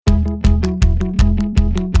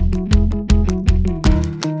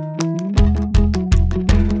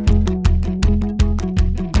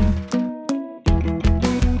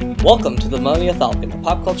Welcome to the Millennial Falcon, a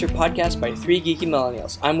pop culture podcast by three geeky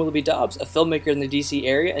millennials. I'm Willoughby Dobbs, a filmmaker in the DC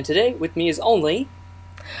area, and today with me is only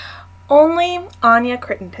Anya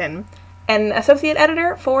Crittenton, an associate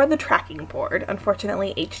editor for The Tracking Board.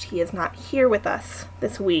 Unfortunately, HT is not here with us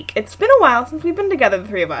this week. It's been a while since we've been together, the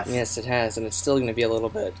three of us. Yes, it has, and it's still going to be a little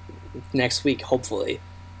bit next week, hopefully.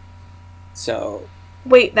 So...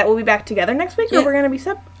 Wait, that we'll be back together next week, or we're going to be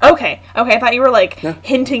separate? Okay, I thought you were,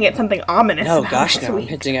 hinting at something ominous. No, gosh, no, I'm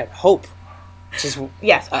hinting at hope.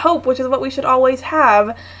 Yes, hope, which is what we should always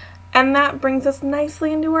have. And that brings us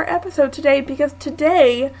nicely into our episode today, because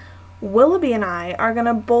today, Willoughby and I are going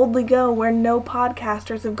to boldly go where no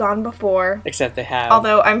podcasters have gone before. Except they have.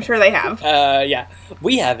 Although, I'm sure they have. Yeah.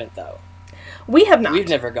 We haven't, though. We have not. We've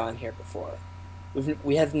never gone here before.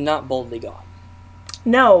 We have not boldly gone.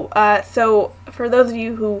 No, so for those of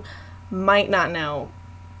you who might not know,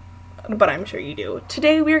 but I'm sure you do,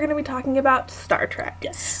 today we are going to be talking about Star Trek.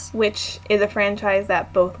 Yes. Which is a franchise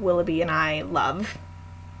that both Willoughby and I love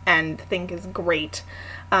and think is great.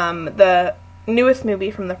 The newest movie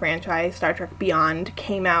from the franchise, Star Trek Beyond,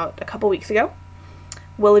 came out a couple weeks ago.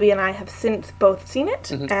 Willoughby and I have since both seen it.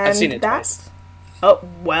 Mm-hmm. And I've seen it twice. Oh,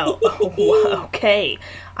 well, okay.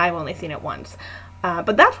 I've only seen it once.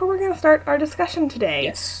 But that's where we're going to start our discussion today.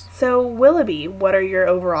 Yes. So, Willoughby, what are your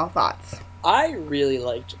overall thoughts? I really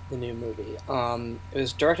liked the new movie. It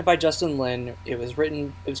was directed by Justin Lin. It was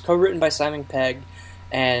co-written by Simon Pegg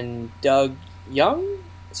and Doug Young.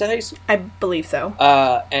 Is that how you say? I believe so.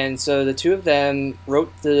 And so the two of them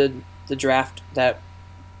wrote the draft that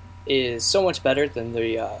is so much better than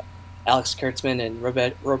the Alex Kurtzman and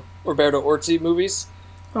Roberto Orci movies.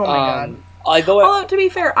 Oh my god. Although, to be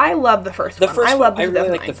fair, I love the first one. I really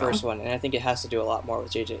like the first one, and I think it has to do a lot more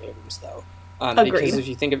with J.J. Abrams, though. Agreed. Because if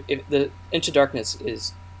you think of it, the Into Darkness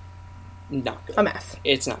is not good. A mess.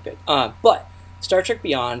 It's not good. But Star Trek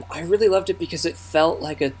Beyond, I really loved it because it felt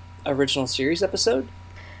like a original series episode.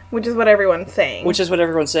 Which is what everyone's saying.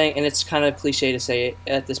 And it's kind of cliche to say it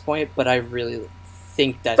at this point, but I really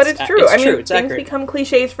think that's... But it's true. It's true. It's things accurate. Become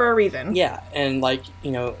cliches for a reason. Yeah, and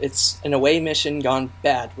it's an away mission gone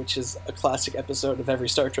bad, which is a classic episode of every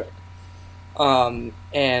Star Trek. And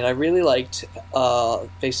I really liked,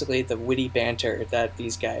 basically the witty banter that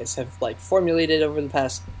these guys have, formulated over the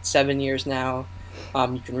past 7 years now.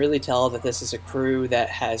 You can really tell that this is a crew that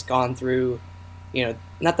has gone through,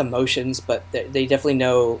 not the motions, but they definitely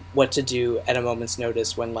know what to do at a moment's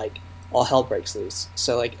notice when, all hell breaks loose.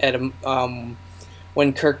 So,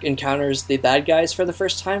 when Kirk encounters the bad guys for the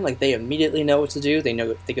first time, they immediately know what to do. They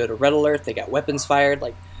go to red alert, they got weapons fired,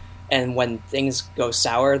 and when things go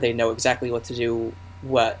sour, they know exactly what to do,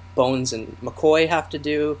 what Bones and McCoy have to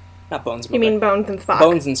do. Not Bones, You mean Bones and Spock?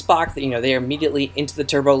 Bones and Spock, they are immediately into the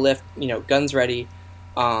turbo lift, guns ready.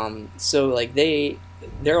 So,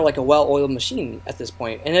 they're like a well-oiled machine at this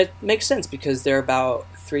point. And it makes sense because they're about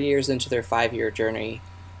 3 years into their 5-year journey,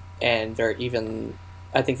 and they're even...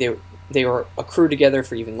 I think they were a crew together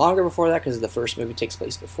for even longer before that, because the first movie takes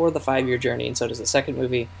place before the 5-year journey, and so does the second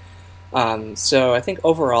movie. So I think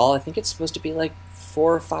overall, it's supposed to be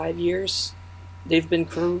 4 or 5 years they've been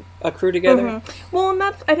a crew together. Mm-hmm. Well, and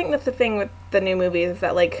I think that's the thing with the new movies, is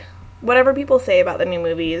that whatever people say about the new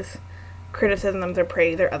movies, criticisms or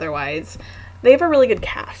praise or otherwise, they have a really good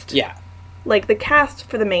cast. Yeah. The cast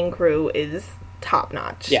for the main crew is top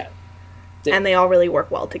notch. Yeah. And they all really work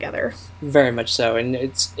well together. Very much so, and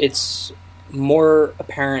it's more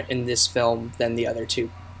apparent in this film than the other two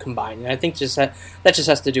combined. And I think that just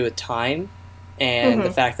has to do with time and the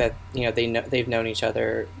fact that they've known each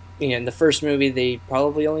other. In the first movie, they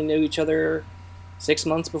probably only knew each other 6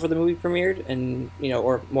 months before the movie premiered, and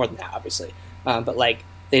or more than that, obviously. But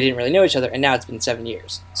they didn't really know each other, and now it's been 7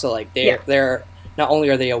 years. So they're not only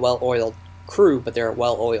are they a well-oiled crew, but they're a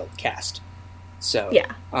well-oiled cast. So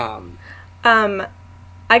yeah.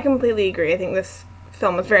 I completely agree. I think this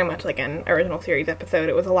film was very much like an original series episode.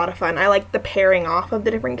 It was a lot of fun. I liked the pairing off of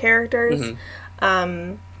the different characters.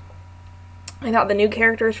 Mm-hmm. I thought the new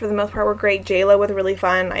characters, for the most part, were great. J-Lo was really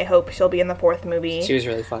fun. I hope she'll be in the 4th movie. She was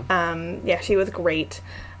really fun. Yeah, she was great.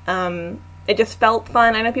 It just felt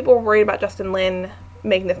fun. I know people were worried about Justin Lin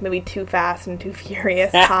making this movie too fast and too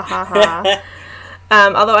furious. Ha ha ha.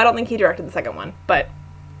 Although I don't think he directed the second one, but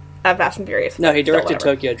Fast and Furious. No, he directed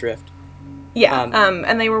Tokyo Drift. Yeah,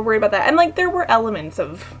 and they were worried about that. And, there were elements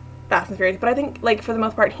of Fast and Furious, but I think, for the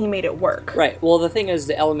most part, he made it work. Right. Well, the thing is,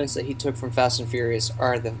 the elements that he took from Fast and Furious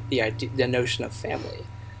are the notion of family.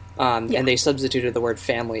 And they substituted the word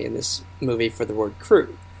family in this movie for the word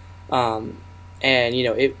crew.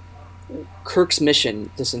 Kirk's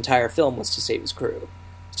mission this entire film was to save his crew,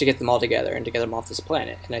 to get them all together and to get them off this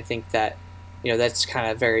planet. And I think that that's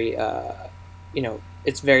kind of very,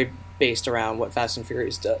 it's very based around what Fast and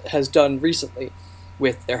Furious has done recently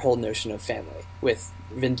with their whole notion of family, with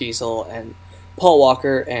Vin Diesel and Paul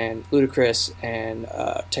Walker and Ludacris and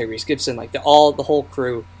Tyrese Gibson, like the whole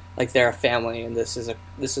crew, like they're a family, and this is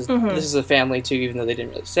a family too, even though they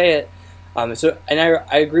didn't really say it. And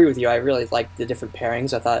I agree with you. I really liked the different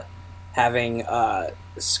pairings. I thought having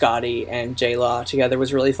Scotty and J-Law together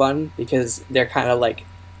was really fun because they're kind of like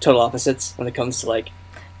total opposites when it comes to like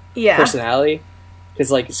personality. Because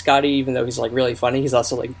like Scotty, even though he's like really funny, he's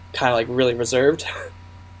also like kind of like really reserved.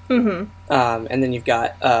 And then you've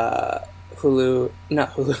got Sulu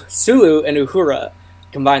and Uhura.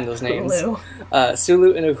 Combine those names.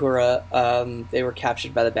 Sulu and Uhura. They were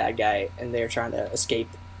captured by the bad guy, and they were trying to escape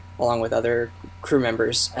along with other crew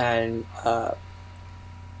members. And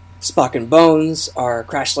Spock and Bones are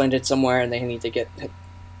crash landed somewhere, and they need to get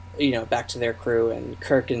back to their crew. And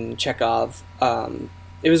Kirk and Chekhov.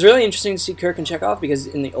 It was really interesting to see Kirk and Chekhov because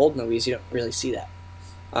in the old movies you don't really see that.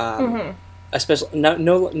 Especially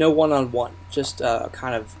no one-on-one, just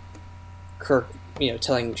kind of Kirk,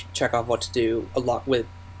 telling Chekhov what to do along with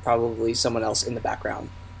probably someone else in the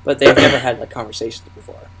background. But they've never had like conversations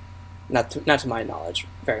before, not to my knowledge,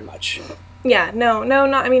 very much. Yeah, not.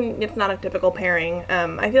 I mean, it's not a typical pairing.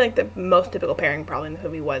 I feel like the most typical pairing probably in the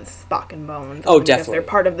movie was Spock and Bones. Oh, because definitely. They're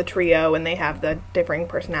part of the trio and they have the differing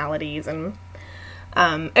personalities and.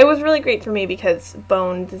 It was really great for me because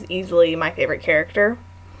Bones is easily my favorite character.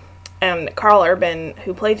 And Carl Urban,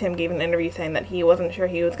 who played him, gave an interview saying that he wasn't sure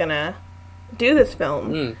he was going to do this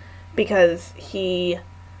film because he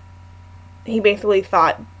basically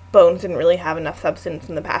thought Bones didn't really have enough substance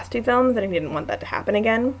in the past two films and he didn't want that to happen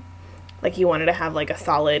again. Like, he wanted to have, like, a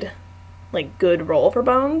solid, like, good role for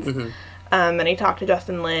Bones. And he talked to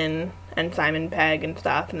Justin Lin and Simon Pegg and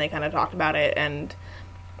stuff, and they kind of talked about it, and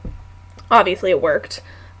obviously it worked.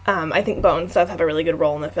 I think Bones does have a really good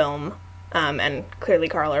role in the film, and clearly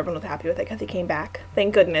Carl Urban was happy with it because he came back.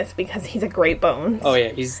 Thank goodness, because he's a great Bones. Oh yeah,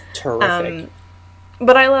 he's terrific.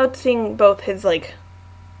 But I loved seeing both his, like,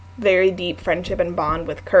 very deep friendship and bond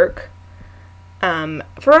with Kirk.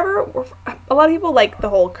 Forever, a lot of people like the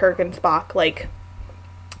whole Kirk and Spock, like,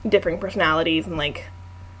 differing personalities and, like,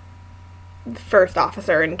 first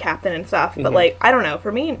officer and captain and stuff. But, like, I don't know.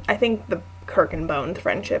 For me, I think the Kirk and Bones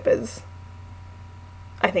friendship is,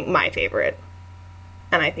 I think, my favorite.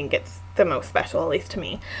 And I think it's the most special, at least to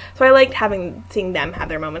me. So I liked seeing them have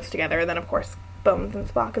their moments together. And then, of course, Bones and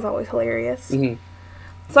Spock is always hilarious.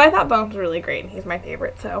 So I thought Bones was really great, and he's my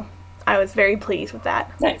favorite. So I was very pleased with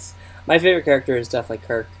that. Nice. My favorite character is definitely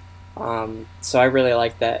Kirk. So I really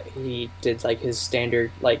like that he did, like, his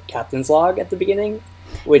standard, like, captain's log at the beginning,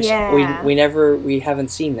 which we haven't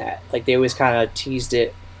seen that. Like, they always kind of teased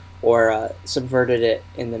it or subverted it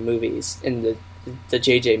in the movies, in the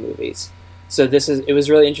JJ movies. So it was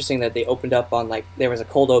really interesting that they opened up on, like, there was a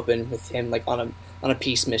cold open with him, like, on a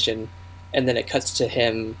peace mission, and then it cuts to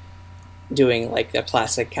him doing, like, a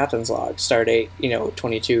classic captain's log, stardate,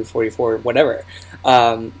 2244, whatever.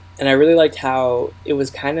 And I really liked how it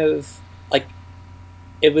was kind of, like,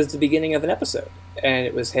 it was the beginning of an episode, and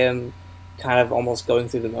it was him kind of almost going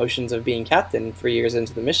through the motions of being captain 3 years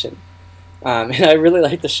into the mission. And I really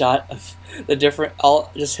liked the shot of the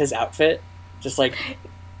just his outfit, just, like,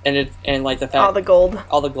 and like the fact all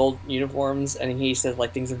the gold uniforms, and he said,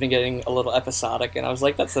 like, things have been getting a little episodic, and I was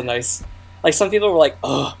like, that's a nice, like, some people were like,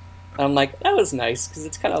 oh, and I'm like, that was nice, because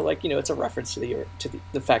it's kind of like, it's a reference to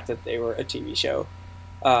the fact that they were a TV show.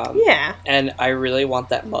 Yeah. And I really want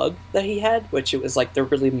that mug that he had, which it was like the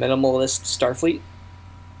really minimalist Starfleet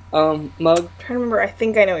mug. I'm trying to remember, I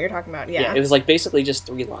think I know what you're talking about, yeah. It was like basically just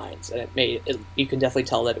 3 lines, and you can definitely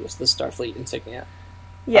tell that it was the Starfleet insignia.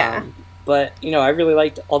 Yeah. But, I really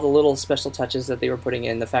liked all the little special touches that they were putting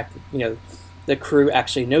in, the fact that, the crew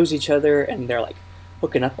actually knows each other, and they're, like,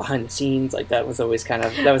 hooking up behind the scenes. Like, that was always that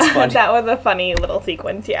was funny. That was a funny little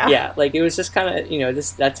sequence, yeah. Yeah, like, it was just kind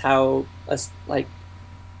of, that's how, a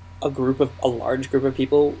large group of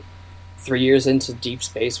people 3 years into deep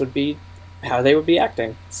space would be, how they would be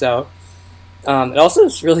acting. So, it also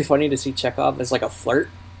is really funny to see Chekhov as, like, a flirt.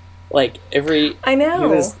 Like, I know. He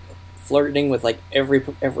was flirting with, like,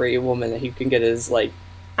 every woman that he can get his, like...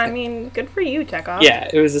 I mean, good for you, Chekhov. Yeah,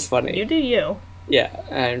 it was just funny. You do you. Yeah,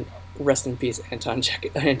 and rest in peace, Anton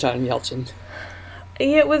Yelchin.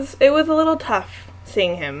 It was a little tough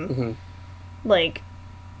seeing him. Like,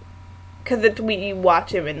 because you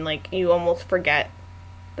watch him and, like, you almost forget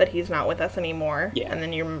that he's not with us anymore. Yeah. And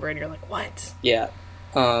then you remember it and you're like, what? Yeah.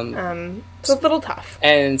 So it's a little tough.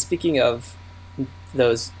 And speaking of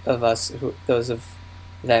those of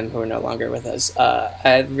them who are no longer with us.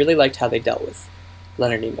 I really liked how they dealt with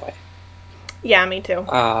Leonard Nimoy. Yeah, me too.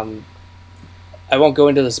 I won't go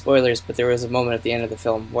into the spoilers, but there was a moment at the end of the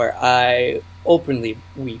film where I openly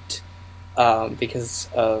wept because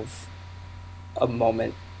of a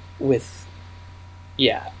moment with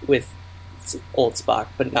old Spock,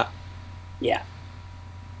 but not. Yeah,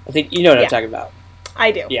 I think you know what I'm talking about.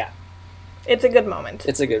 I do. Yeah, it's a good moment.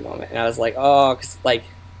 It's a good moment, and I was like, oh, because like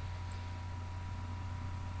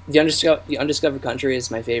the Undiscovered Country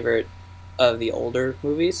is my favorite of the older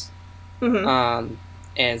movies. Mm-hmm.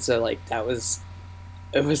 And so like it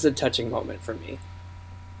was a touching moment for me.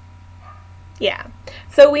 Yeah,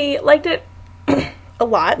 so we liked it a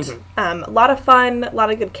lot. Mm-hmm. A lot of fun, a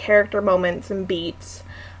lot of good character moments and beats.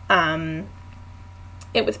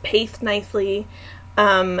 It was paced nicely.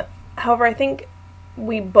 However, I think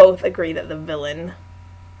we both agree that the villain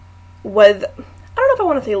was, I don't know if I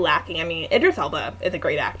want to say lacking. I mean, Idris Elba is a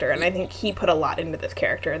great actor, and I think he put a lot into this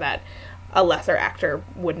character that a lesser actor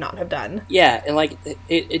would not have done. Yeah, and like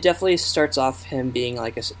it definitely starts off him being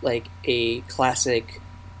like a classic,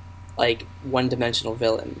 like one-dimensional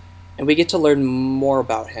villain, and we get to learn more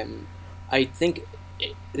about him. I think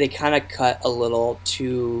they kind of cut a little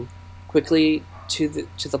too quickly to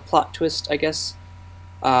the plot twist, I guess.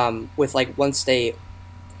 With like once they,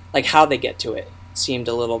 like how they get to it seemed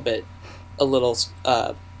a little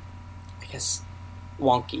I guess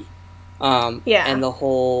wonky. Yeah. And the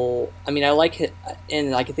whole, I mean, I like it,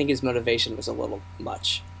 and like I think his motivation was a little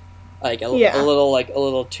much, like a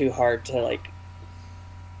little too hard to like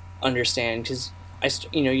understand, because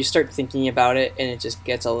you start thinking about it and it just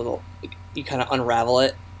gets a little, you kind of unravel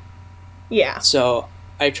it. Yeah. So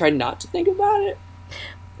I tried not to think about it.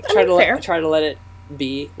 I try to let it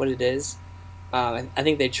be what it is. I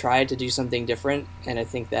think they tried to do something different, and I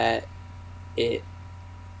think that it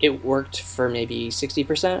worked for maybe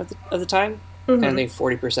 60% of the time, mm-hmm. and I think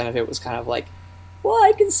 40% of it was kind of like, well,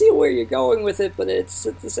 I can see where you're going with it, but it's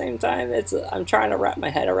at the same time, I'm trying to wrap my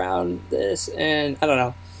head around this, and I don't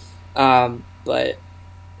know. But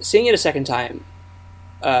seeing it a second time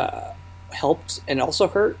helped and also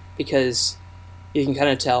hurt, because you can kind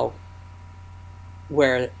of tell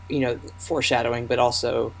where, foreshadowing, but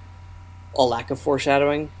also a lack of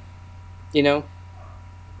foreshadowing,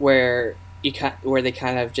 where they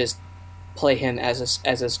kind of just play him as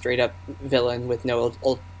a straight up villain with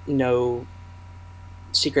no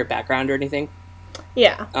secret background or anything.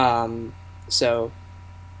 Yeah. So,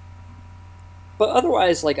 but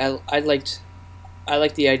otherwise, like I liked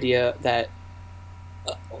the idea that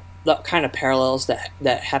the kind of parallels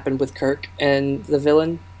that happened with Kirk and the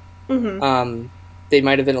villain. Mm-hmm. They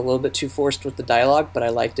might have been a little bit too forced with the dialogue, but I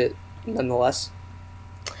liked it nonetheless.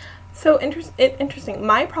 So interesting.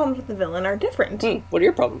 My problems with the villain are different. What are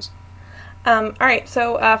your problems? All right.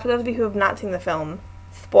 So for those of you who have not seen the film,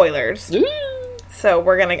 spoilers. Ooh. So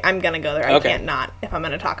I'm gonna go there. I can't not if I'm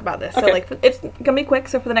gonna talk about this. Okay. So it's gonna be quick.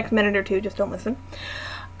 So for the next minute or two, just don't listen.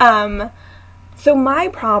 So my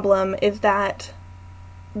problem is that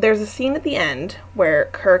there's a scene at the end where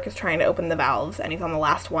Kirk is trying to open the valves, and he's on the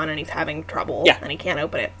last one, and he's having trouble, and he can't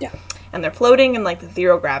open it. Yeah. And they're floating in, like, the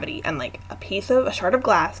zero gravity, and, like, a shard of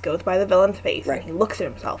glass goes by the villain's face, and he looks at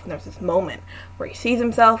himself, and there's this moment where he sees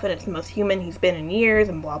himself, and it's the most human he's been in years,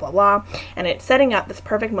 and blah, blah, blah. And it's setting up this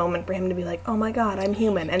perfect moment for him to be like, oh my god, I'm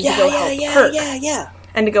human, and to go help Kirk. Yeah.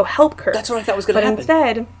 And to go help Kirk. That's what I thought was going to happen. But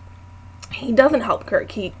instead, he doesn't help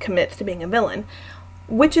Kirk. He commits to being a villain,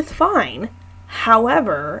 which is fine.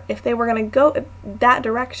 However, if they were going to go that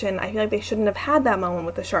direction, I feel like they shouldn't have had that moment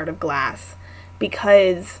with the shard of glass,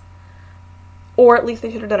 because, or at least they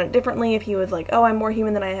should have done it differently if he was like, oh, I'm more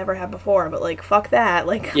human than I ever have before, but, like, fuck that,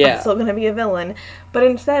 like, I'm still going to be a villain. But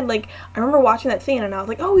instead, like, I remember watching that scene, and I was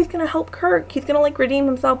like, oh, he's going to help Kirk, he's going to, like, redeem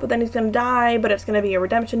himself, but then he's going to die, but it's going to be a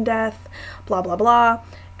redemption death, blah, blah, blah,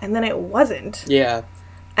 and then it wasn't. Yeah.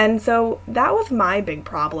 And so, that was my big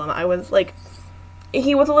problem. I was, like,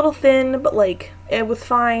 he was a little thin, but, like, it was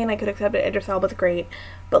fine. I could accept it. Idris Elba's great.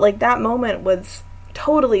 But, like, that moment was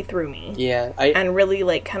totally through me. Yeah. And really,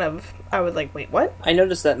 like, kind of, I was like, wait, what? I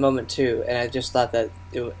noticed that moment, too, and I just thought that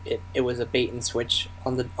it was a bait and switch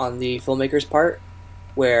on the filmmaker's part,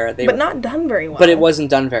 where they... But not done very well. But it wasn't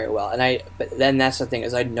done very well. But then that's the thing,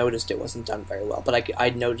 is I noticed it wasn't done very well. But I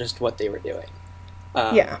noticed what they were doing.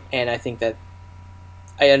 And I think that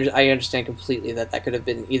I understand completely that could have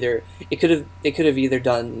been either... It could have either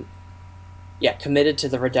done... Yeah, committed to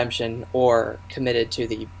the redemption or committed to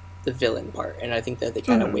the villain part. And I think that they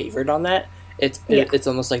kind of wavered on that. It's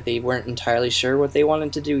almost like they weren't entirely sure what they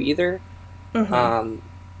wanted to do either. Mm-hmm.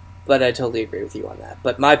 But I totally agree with you on that.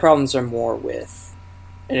 But my problems are more with...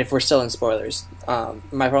 and if we're still in spoilers,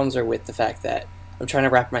 my problems are with the fact that I'm trying to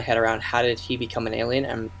wrap my head around how did he become an alien.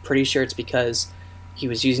 I'm pretty sure it's because he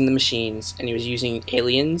was using the machines and he was using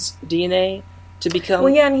aliens' DNA to become...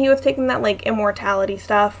 Well, yeah, and he was taking that, like, immortality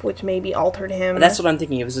stuff, which maybe altered him. That's what I'm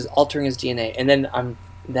thinking. It was just altering his DNA. And then I'm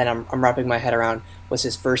wrapping my head around, was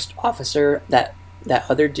his first officer that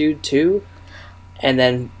other dude too? And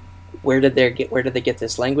then where did they get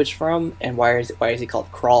this language from? And why is he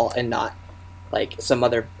called Crawl and not like some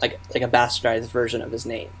other like a bastardized version of his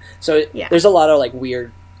name? So there's a lot of like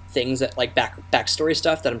weird things that like backstory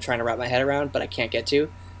stuff that I'm trying to wrap my head around, but I can't get to.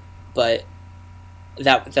 But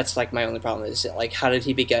that's like my only problem is like how did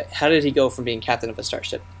he go from being captain of a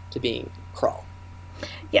starship to being Crawl?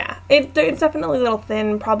 Yeah, it's definitely a little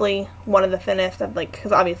thin. Probably one of the thinnest of like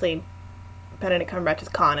because obviously Benedict Cumberbatch's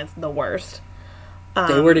Khan is the worst.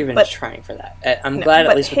 They weren't even trying for that. I'm glad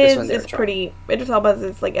at least with this one they were trying. Pretty. Idris Elba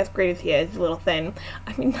is like as great as he is, a little thin.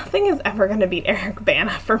 I mean, nothing is ever going to beat Eric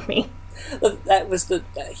Bana for me.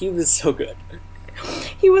 He was so good.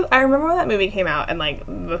 He was. I remember when that movie came out, and like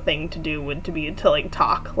the thing to do would be to like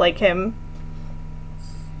talk like him.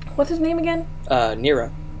 What's his name again?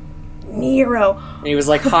 Nero. And he was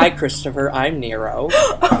like, "Hi, Christopher, I'm Nero."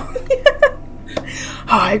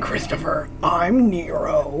 Hi, Christopher, I'm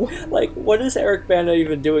Nero. Like, what is Eric Bana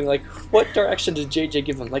even doing? Like, what direction did JJ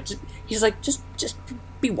give him? Like, he's like, just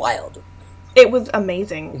be wild. It was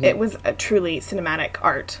amazing. Mm-hmm. It was a truly cinematic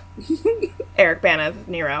art. Eric Bana's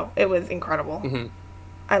Nero. It was incredible. Mm-hmm.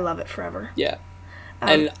 I love it forever. Yeah.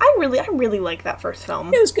 And I really like that first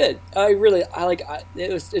film. It was good.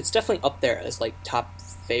 It's definitely up there as like top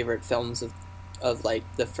favorite films of like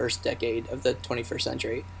the first decade of the 21st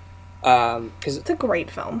century. Because it's a great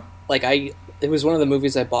film. Like it was one of the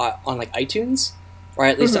movies I bought on like iTunes, or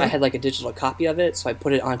at least I had like a digital copy of it, so I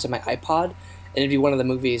put it onto my iPod, and it'd be one of the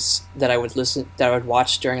movies that I would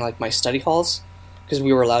watch during like my study halls, because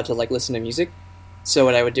we were allowed to like listen to music. So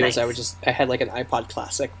what I would do is I had like an iPod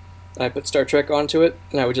Classic, and I put Star Trek onto it,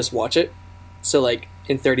 and I would just watch it. So like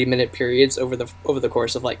in 30-minute periods over the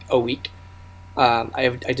course of like a week,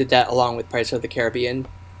 I did that along with Pirates of the Caribbean.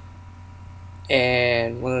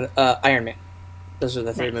 And Iron Man. Those are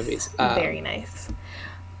the three movies. Very nice.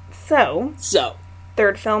 So,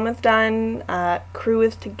 third film is done. Crew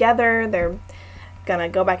is together. They're gonna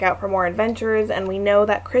go back out for more adventures, and we know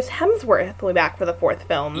that Chris Hemsworth will be back for the fourth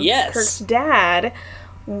film. Yes. Kirk's dad.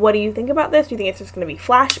 What do you think about this? Do you think it's just going to be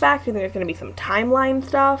flashbacks? Do you think there's going to be some timeline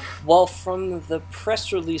stuff? Well, from the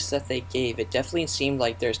press release that they gave, it definitely seemed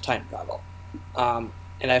like there's time travel.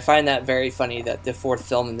 And I find that very funny that the fourth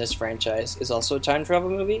film in this franchise is also a time travel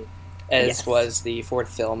movie, as was the fourth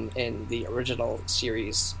film in the original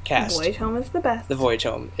series cast. The Voyage Home is the best. The Voyage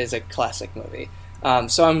Home is a classic movie.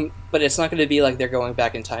 But it's not going to be like they're going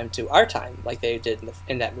back in time to our time like they did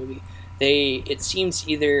in that movie. It seems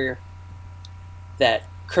either that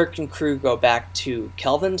Kirk and crew go back to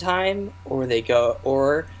Kelvin time, or and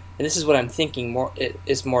this is what I'm thinking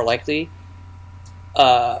is more likely.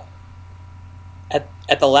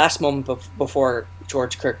 At the last moment before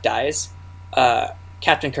George Kirk dies,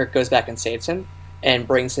 Captain Kirk goes back and saves him and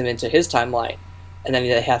brings him into his timeline, and then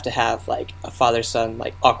they have to have like a father-son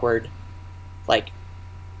like awkward like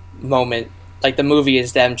moment. Like the movie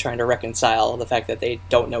is them trying to reconcile the fact that they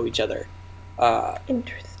don't know each other.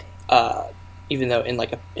 Interesting. Even though in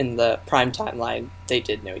the prime timeline they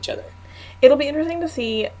did know each other. It'll be interesting to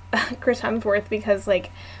see Chris Hemsworth because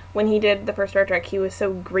like when he did the first Star Trek, he was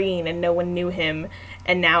so green and no one knew him,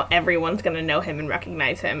 and now everyone's going to know him and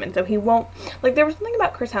recognize him, and so he won't... Like, there was something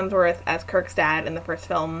about Chris Hemsworth as Kirk's dad in the first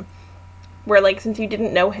film where, like, since you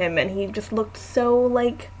didn't know him, and he just looked so,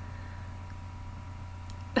 like...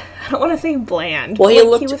 I don't want to say bland. Well,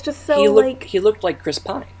 he was just so, he looked like Chris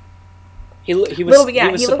Pine. He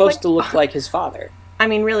was supposed to look like his father. I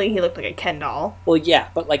mean, really, he looked like a Ken doll. Well, yeah,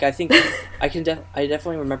 but, like, I think... I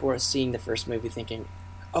definitely remember seeing the first movie thinking...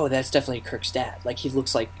 Oh, that's definitely Kirk's dad. Like he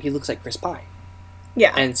looks like Chris Pine.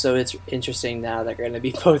 Yeah. And so it's interesting now they're going to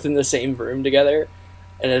be both in the same room together,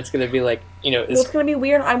 and it's going to be like, it's going to be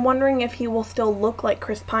weird. I'm wondering if he will still look like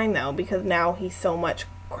Chris Pine though, because now he's so much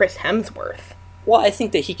Chris Hemsworth. Well, I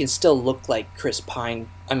think that he can still look like Chris Pine.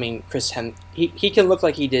 I mean, he can look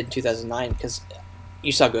like he did in 2009 because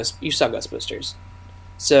you saw Ghostbusters.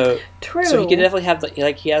 So true. So he can definitely have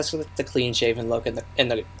he has the clean shaven look and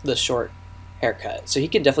the short haircut, so he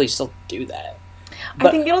can definitely still do that. But,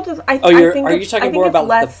 I think it'll just. Are you talking more about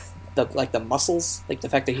the muscles, like the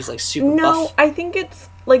fact that he's like super buff? No, I think it's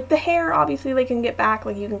like the hair. Obviously, they can get back.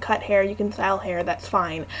 Like you can cut hair, you can style hair. That's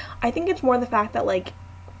fine. I think it's more the fact that like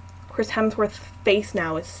Chris Hemsworth's face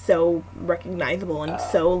now is so recognizable and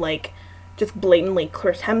so like just blatantly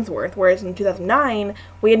Chris Hemsworth, whereas in 2009,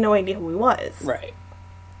 we had no idea who he was. Right.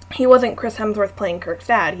 He wasn't Chris Hemsworth playing Kirk's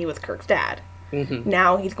dad, he was Kirk's dad. Mm-hmm.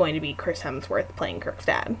 Now he's going to be Chris Hemsworth playing Kirk's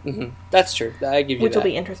dad. Mm-hmm. That's true. I give you Which that. will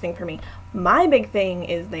be interesting for me. My big thing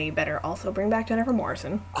is they better also bring back Jennifer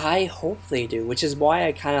Morrison. I hope they do, which is why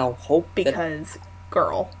I kind of hope because,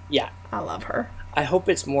 girl. Yeah. I love her. I hope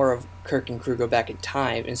it's more of Kirk and crew go back in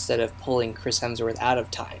time instead of pulling Chris Hemsworth out of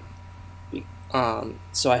time.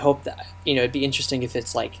 So I hope that, it'd be interesting if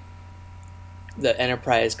it's like the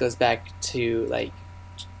Enterprise goes back to like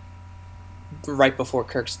right before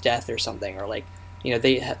Kirk's death or something, or like,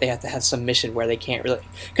 they have to have some mission where they can't really,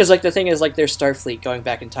 because like the thing is like there's Starfleet going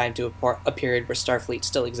back in time to a period where Starfleet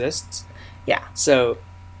still exists. Yeah. So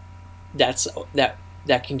that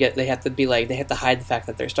can get, they have to hide the fact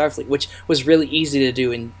that they're Starfleet, which was really easy to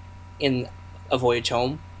do in A Voyage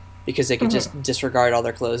Home, because they could just disregard all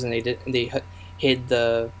their clothes and they hid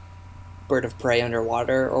the bird of prey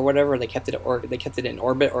underwater or whatever. They kept it in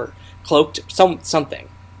orbit or cloaked something.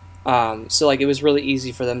 So like it was really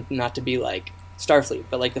easy for them not to be like Starfleet,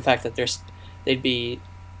 but like the fact that they'd be,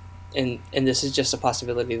 and this is just a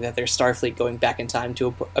possibility that there's Starfleet going back in time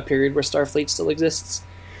to a period where Starfleet still exists.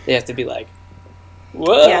 They have to be like,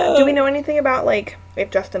 whoa. Yeah. Do we know anything about like if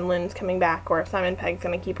Justin Lin's coming back or if Simon Pegg's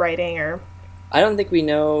going to keep writing or? I don't think we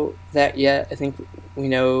know that yet. I think we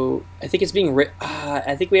know. I think it's being written.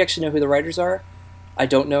 I think we actually know who the writers are. I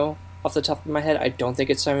don't know off the top of my head. I don't think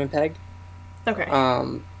it's Simon Pegg. Okay.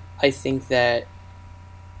 I think that.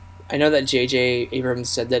 I know that J.J. Abrams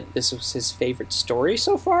said that this was his favorite story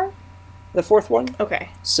so far, the fourth one.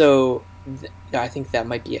 Okay. So I think that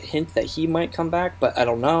might be a hint that he might come back, but I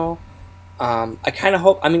don't know. I kind of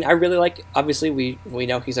hope. I mean, I really like. Obviously, we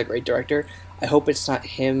know he's a great director. I hope it's not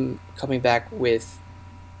him coming back with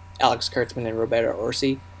Alex Kurtzman and Roberto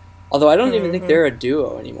Orci. Although I don't even think they're a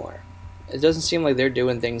duo anymore. It doesn't seem like they're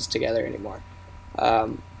doing things together anymore.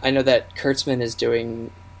 I know that Kurtzman is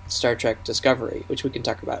doing Star Trek Discovery, which we can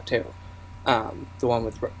talk about too. The one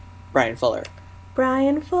with Brian Fuller.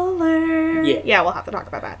 Brian Fuller. Yeah, we'll have to talk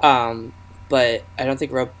about that. But I don't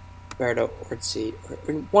think Roberto Orci,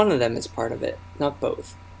 or one of them is part of it, not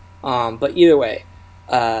both. But either way,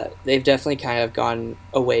 they've definitely kind of gone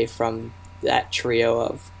away from that trio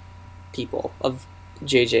of people, of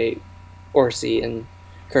J.J. Orci and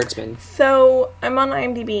Kurtzman. So, I'm on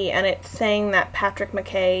IMDb, and it's saying that Patrick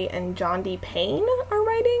McKay and John D. Payne are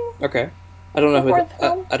writing. Okay. I don't know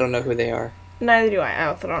I don't know who they are. Neither do I. I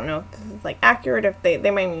also don't know if this is, like, accurate, if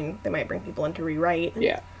they might bring people in to rewrite.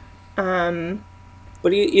 Yeah.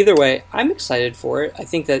 But either way, I'm excited for it. I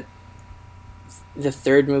think that the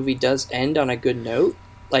third movie does end on a good note.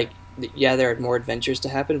 Like, yeah, there are more adventures to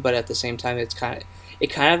happen, but at the same time, it kind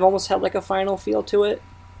of almost had like a final feel to it.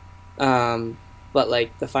 But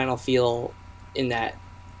like the final feel in that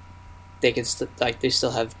they can they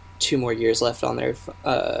still have 2 more years left on their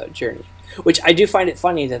journey, which I do find it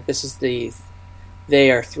funny that this is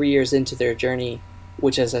they are 3 years into their journey,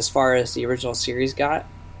 which is as far as the original series got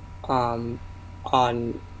on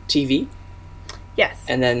TV. Yes.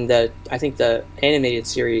 And then I think the animated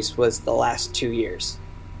series was the last 2 years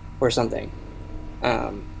or something.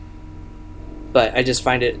 But I just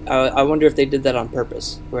find it. I wonder if they did that on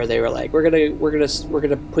purpose, where they were like, we're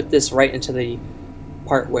gonna put this right into the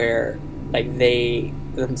part where like they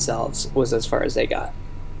themselves was as far as they got.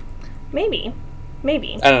 Maybe. I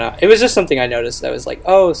don't know. It was just something I noticed. I was like,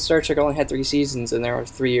 oh, Star Trek only had 3 seasons, and they were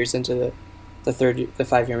 3 years into the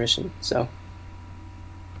 5-year mission. So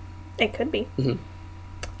it could be. Mm-hmm.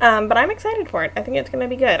 But I'm excited for it. I think it's going to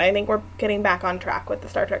be good. I think we're getting back on track with the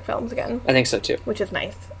Star Trek films again. I think so too. Which is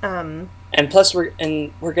nice. And plus, we're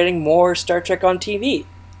getting more Star Trek on TV,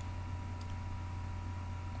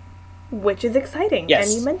 which is exciting. Yes.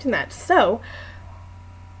 And you mentioned that. So,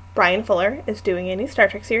 Brian Fuller is doing a new Star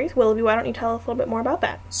Trek series. Willoughby, why don't you tell us a little bit more about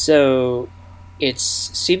that? So, it's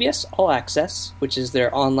CBS All Access, which is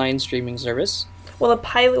their online streaming service. Well, the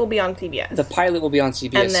pilot will be on CBS. The pilot will be on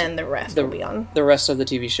CBS. And then the rest will be on... The rest of the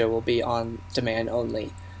TV show will be on demand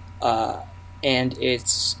only. And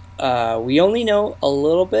it's... we only know a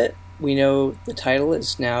little bit. We know the title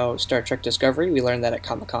is now Star Trek Discovery. We learned that at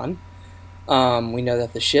Comic-Con. We know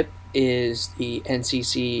that the ship is the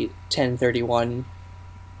NCC 1031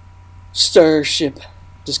 Starship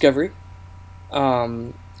Discovery.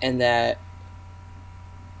 And that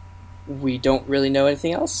we don't really know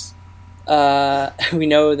anything else. We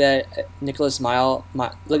know that Nicholas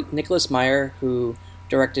Meyer, who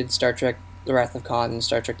directed Star Trek The Wrath of Khan and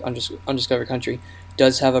Star Trek Undiscovered Country,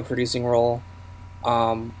 does have a producing role.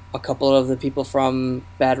 A couple of the people from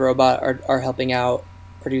Bad Robot are helping out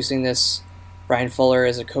producing this Brian Fuller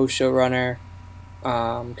is a co-showrunner,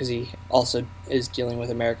 because he also is dealing with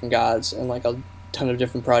American Gods and like a ton of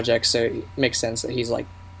different projects. So it makes sense that he's like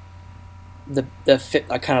the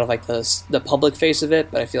kind of like the public face of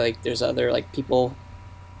it. But I feel like there's other like people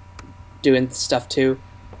doing stuff too,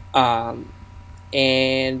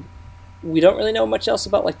 and we don't really know much else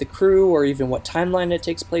about like the crew or even what timeline it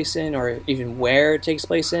takes place in or even where it takes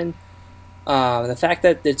place in. The fact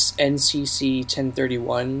that it's NCC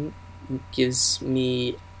 1031 gives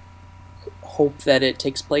me hope that it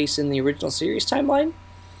takes place in the original series timeline.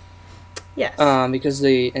 Yes. Because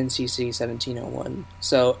the NCC 1701.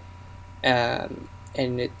 So,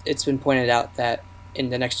 and it's been pointed out that in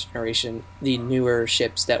the Next Generation, the newer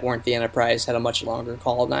ships that weren't the Enterprise had a much longer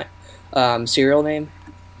serial name.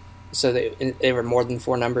 So they were more than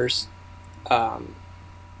 4 numbers. And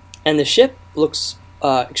the ship looks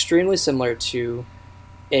extremely similar to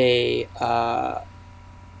a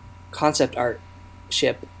concept art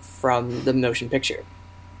ship from the motion picture.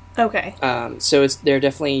 Okay. So they're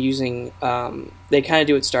definitely using... they kind of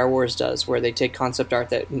do what Star Wars does, where they take concept art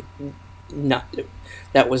that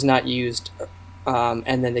was not used,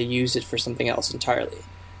 and then they use it for something else entirely.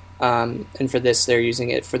 And for this, they're using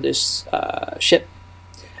it for this ship.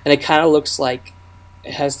 And it kind of looks like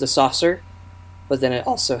it has the saucer, but then it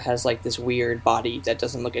also has like this weird body that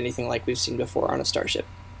doesn't look anything like we've seen before on a starship.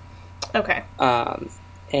 Okay.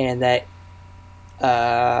 And that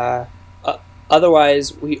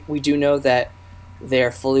otherwise, we do know that they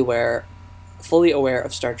are fully aware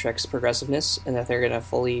of Star Trek's progressiveness, and that they're going to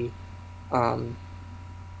fully go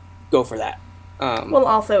for that. Well,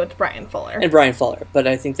 also it's Brian Fuller. And Brian Fuller, but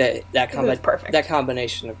I think that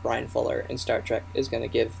combination of Brian Fuller and Star Trek is going to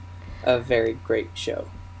give a very great show.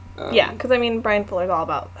 Yeah, because I mean, Brian Fuller's all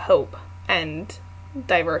about hope and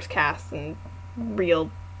diverse casts and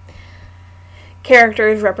real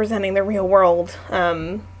characters representing the real world,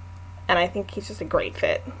 and I think he's just a great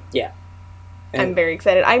fit. Yeah, I'm very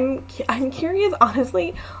excited. I'm curious,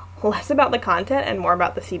 honestly, less about the content and more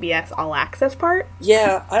about the CBS All Access part.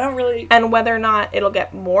 Yeah, I don't really... And whether or not it'll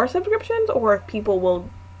get more subscriptions, or if people will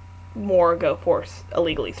more go for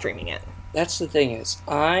illegally streaming it. That's the thing is,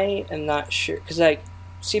 I am not sure, because like,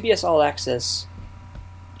 CBS All Access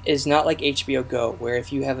is not like HBO Go, where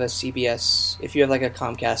if you have a CBS, if you have like a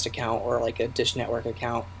Comcast account or like a Dish Network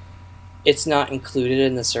account, it's not included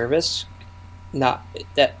in the service,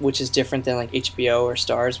 which is different than like HBO or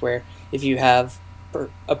Starz, where if you have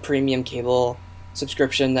a premium cable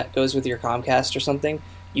subscription that goes with your Comcast or something,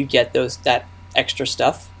 you get that extra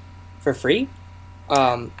stuff for free.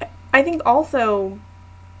 I think also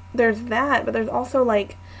there's that, but there's also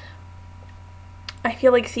like, I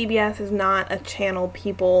feel like CBS is not a channel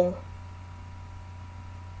people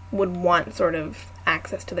would want sort of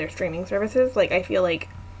access to their streaming services. Like, I feel like,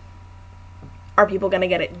 are people going to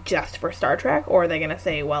get it just for Star Trek, or are they going to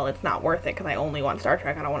say, well, it's not worth it because I only want Star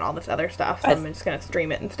Trek, I don't want all this other stuff, so I'm just going to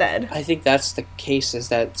stream it instead? I think that's the case, is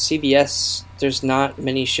that CBS, there's not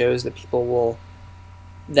many shows that people will...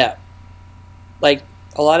 Like,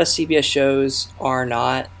 a lot of CBS shows are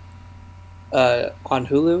not on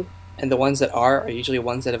Hulu, and the ones that are usually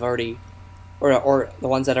ones that have already... Or the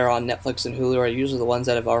ones that are on Netflix and Hulu are usually the ones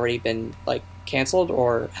that have already been, like, canceled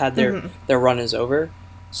or had their run is over.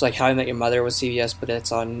 So, like, How I Met Your Mother was CBS, but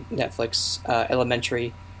it's on Netflix.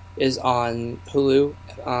 Elementary is on Hulu,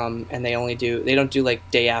 and they don't do, like,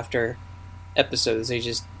 day after episodes. They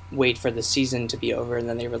just wait for the season to be over, and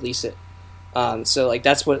then they release it. So, like,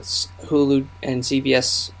 that's what's Hulu and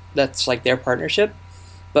CBS, that's, like, their partnership.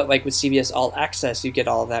 But, like, with CBS All Access, you get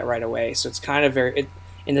all of that right away. So it's kind of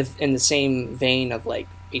in the same vein of, like,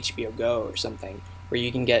 HBO Go or something, where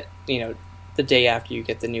you can get, the day after you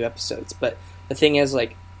get the new episodes. But the thing is,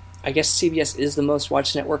 like, I guess CBS is the most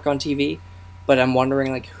watched network on TV, but I'm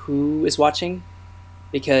wondering, like, who is watching?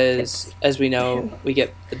 Because, as we know, we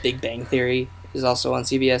get The Big Bang Theory is also on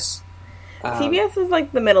CBS. CBS is,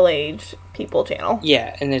 like, the middle-aged people channel.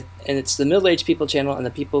 Yeah, and it's the middle-aged people channel and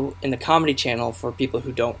the people in the comedy channel for people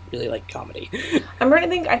who don't really like comedy. I'm trying to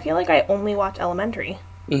think, I feel like I only watch Elementary.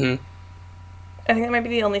 Mm-hmm. I think that might be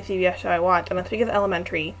the only CBS show I watch, and that's because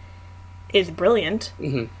Elementary is brilliant.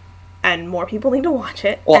 Mm-hmm. And more people need to watch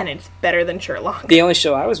it, and it's better than Sherlock. The only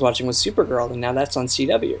show I was watching was Supergirl, and now that's on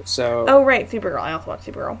CW, so... Oh, right, Supergirl. I also watch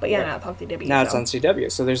Supergirl. But yeah, now it's on CW. Now it's on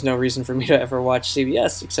CW, so there's no reason for me to ever watch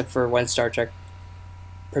CBS, except for when Star Trek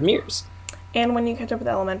premieres. And when you catch up with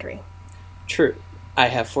Elementary. True. I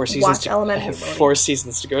have 4 seasons Watch Elementary. I have 4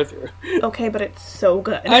 seasons to go through. Okay, but it's so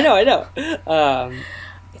good. I know. It's so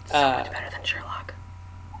much better than Sherlock.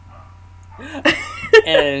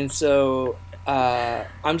 And so...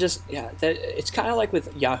 I'm just it's kind of like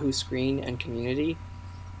with Yahoo Screen and Community.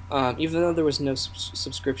 Even though there was no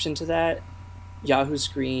subscription to that, Yahoo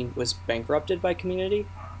Screen was bankrupted by Community.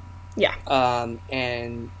 Yeah.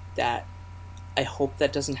 And that I hope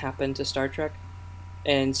that doesn't happen to Star Trek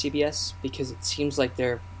and CBS, because it seems like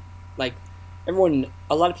they're like a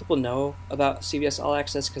lot of people know about CBS All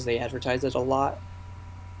Access because they advertise it a lot.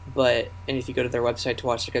 And if you go to their website to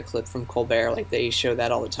watch like a clip from Colbert, like they show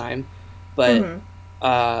that all the time. But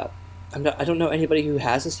I don't know anybody who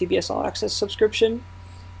has a CBS All Access subscription,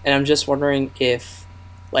 and I'm just wondering if,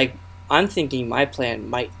 like, I'm thinking my plan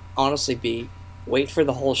might honestly be wait for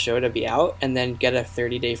the whole show to be out and then get a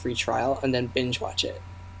 30-day free trial and then binge watch it,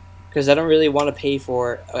 because I don't really want to pay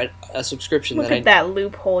for a subscription. Look at that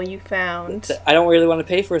loophole you found. I don't really want to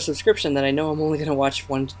pay for a subscription that I know I'm only going to watch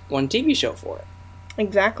one TV show for.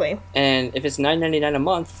 Exactly. And if it's $9.99 a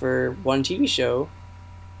month for one TV show,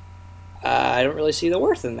 I don't really see the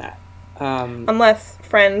worth in that. Unless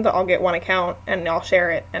friends all get one account and all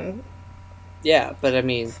share it and yeah, but I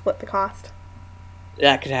mean, split the cost.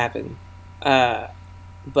 That could happen.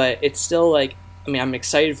 But it's still like, I mean, I'm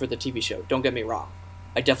excited for the TV show. Don't get me wrong.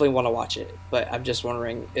 I definitely want to watch it, but I'm just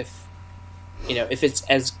wondering if it's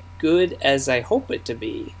as good as I hope it to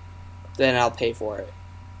be, then I'll pay for it.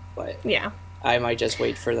 But yeah, I might just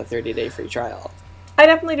wait for the 30-day free trial. I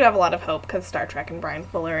definitely do have a lot of hope because Star Trek and Brian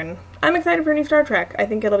Fuller, and I'm excited for new Star Trek. I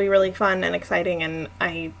think it'll be really fun and exciting, and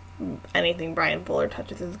anything Brian Fuller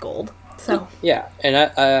touches is gold. So yeah,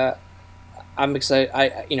 and I'm excited.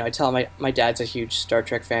 I tell my dad's a huge Star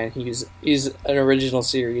Trek fan. He's an original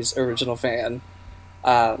fan,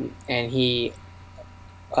 and he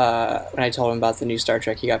when I told him about the new Star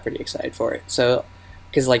Trek, he got pretty excited for it. So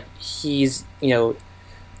because like he's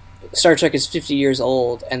Star Trek is 50 years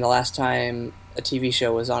old, and the last time a TV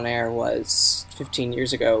show was on air was 15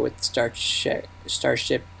 years ago with Star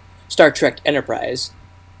Trek Enterprise,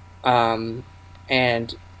 and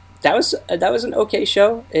that was an okay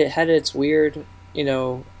show. It had its weird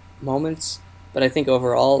moments, but I think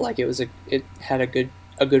overall like it had a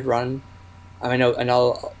good run. I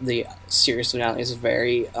know the series finale is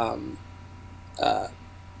very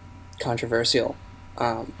controversial,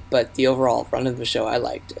 but the overall run of the show, I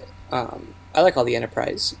liked it. I like all the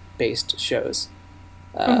Enterprise-based shows,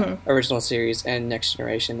 original series and Next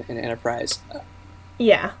Generation and Enterprise.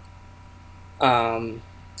 Yeah.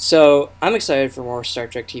 So I'm excited for more Star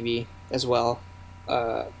Trek TV as well.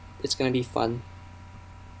 It's going to be fun.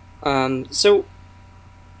 So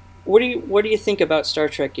what do you think about Star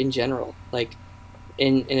Trek in general? Like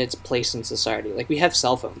in its place in society? Like we have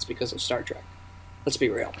cell phones because of Star Trek. Let's be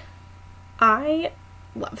real. I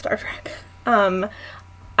love Star Trek.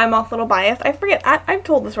 I'm off a little biased. I forget. I've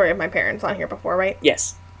told the story of my parents on here before, right?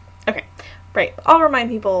 Yes. Okay. Right. I'll remind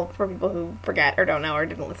people, for people who forget or don't know or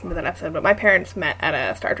didn't listen to that episode, but my parents met at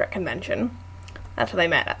a Star Trek convention. That's where they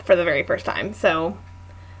met for the very first time. So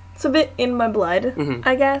it's a bit in my blood,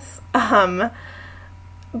 I guess.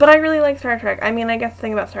 But I really like Star Trek. I mean, I guess the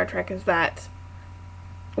thing about Star Trek is that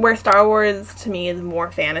where Star Wars, to me, is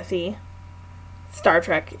more fantasy, Star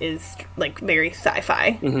Trek is, like, very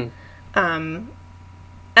sci-fi.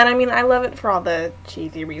 And I mean, I love it for all the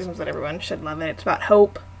cheesy reasons that everyone should love it. It's about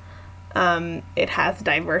hope. It has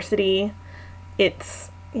diversity.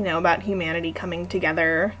 It's, about humanity coming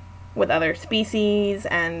together with other species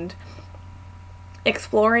and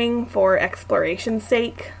exploring for exploration's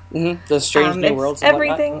sake. Those strange new worlds.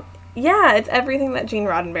 Everything. Whatnot. Yeah, it's everything that Gene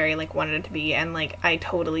Roddenberry wanted it to be, and I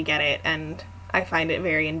totally get it, and I find it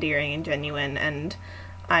very endearing and genuine, and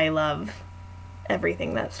I love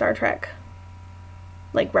everything that Star Trek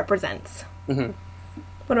represents. What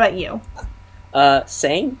about you?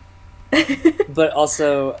 Same. But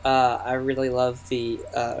also, I really love the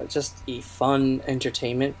just the fun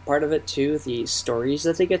entertainment part of it too. The stories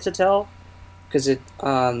that they get to tell, because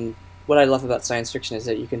what I love about science fiction is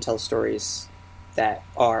that you can tell stories that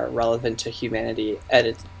are relevant to humanity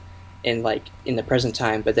in the present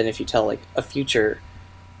time. But then if you tell a future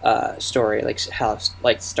story, how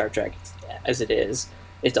Star Trek as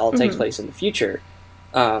it all takes place in the future.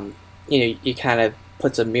 You kind of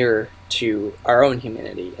puts a mirror to our own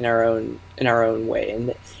humanity in our own way,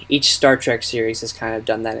 and each Star Trek series has kind of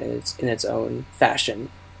done that in its own fashion.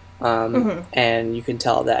 And you can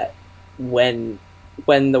tell that when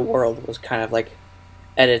the world was kind of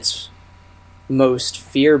at its most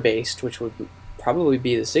fear-based, which would probably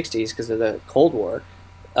be the 60s because of the Cold War,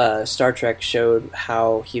 Star Trek showed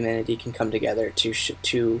how humanity can come together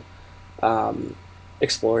to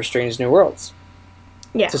explore strange new worlds.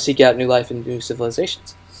 Yeah. To seek out new life and new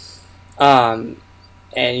civilizations. And,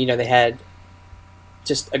 they had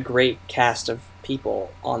just a great cast of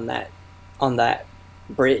people on that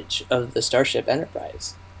bridge of the Starship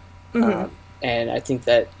Enterprise. And I think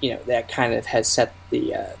that, that kind of has set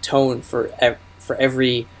the tone for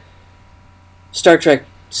every Star Trek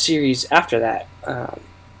series after that.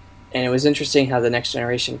 And it was interesting how the Next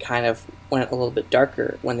Generation kind of went a little bit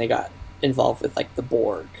darker when they got involved with like the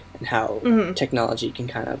Borg and how technology can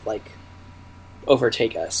kind of like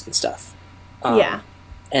overtake us and stuff.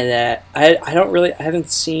 And that I haven't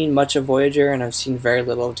seen much of Voyager, and I've seen very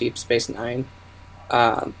little of Deep Space Nine.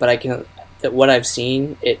 But what I've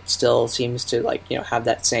seen, it still seems to like have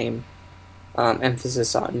that same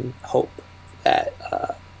emphasis on hope that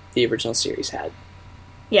the original series had.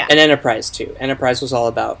 Yeah, and Enterprise too. Enterprise was all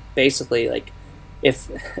about basically like if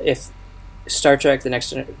Star Trek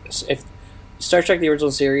if Star Trek the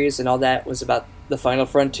original series and all that was about the final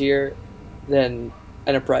frontier, then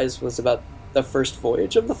Enterprise was about the first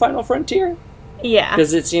voyage of the final frontier. Yeah,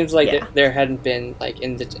 because it seems like there hadn't been like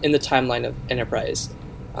in the timeline of Enterprise,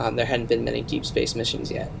 there hadn't been many deep space missions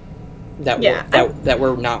yet that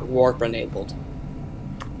were not warp enabled.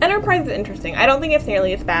 Enterprise is interesting. I don't think it's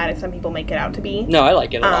nearly as bad as some people make it out to be. No, I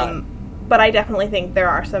like it a lot. But I definitely think there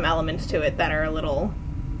are some elements to it that are a little...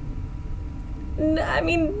 I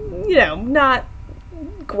mean, not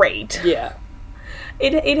great. Yeah.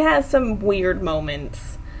 It has some weird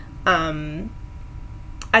moments. I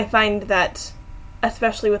find that,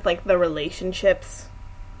 especially with, like, the relationships,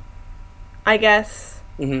 I guess...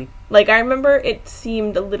 Like, I remember it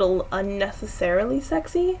seemed a little unnecessarily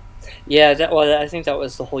sexy. Yeah, I think that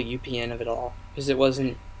was the whole UPN of it all, because it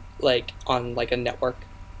wasn't like on like a network.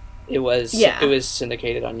 It was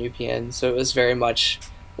syndicated on UPN, so it was very much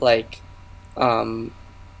like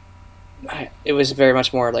it was very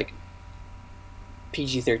much more like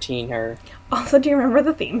PG-13 or... Also, do you remember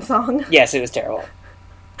the theme song? Yes, it was terrible.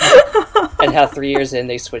 And how 3 years in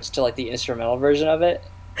they switched to like the instrumental version of it.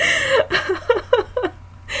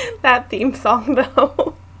 That theme song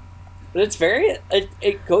though. But it's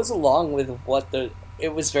it goes along with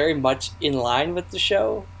it was very much in line with the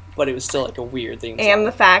show, but it was still like a weird thing. And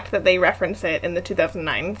the fact that they reference it in the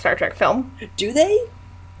 2009 Star Trek film. Do they?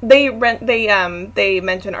 They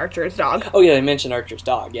mention Archer's dog. Oh yeah, they mention Archer's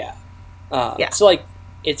dog, yeah. So like,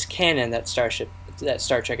 it's canon that Star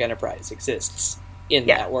Trek Enterprise exists in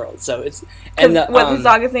that world. So it's... And his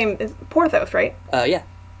dog is named is Porthos, right? Yeah.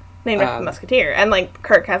 Named after the Musketeer. And, like,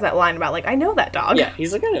 Kirk has that line about, like, I know that dog. Yeah,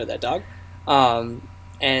 he's like, I know that dog. And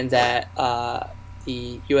that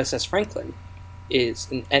the USS Franklin is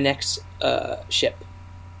an NX ship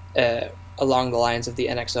along the lines of the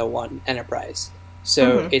NX-01 Enterprise.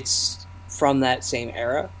 So it's from that same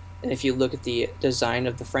era. And if you look at the design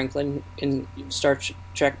of the Franklin in Star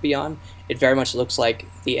Trek Beyond, it very much looks like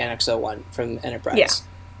the NX-01 from Enterprise.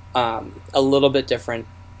 Yeah. A little bit different,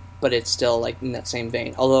 but it's still like in that same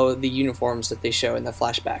vein. Although the uniforms that they show in the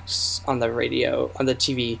flashbacks on the radio, on the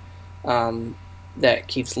TV, that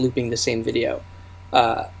keeps looping the same video,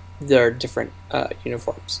 they're different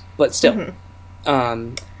uniforms. But still,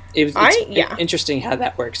 it's interesting how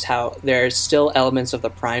that works. How there's still elements of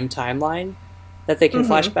the Prime timeline that they can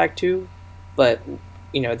flash back to, but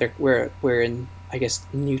we're in, I guess,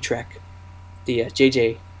 New Trek, the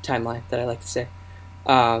JJ timeline that I like to say.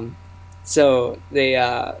 So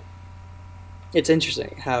they it's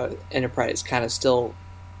interesting how Enterprise kind of still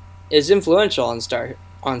is influential on Star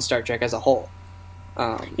Trek as a whole.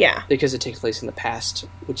 Because it takes place in the past,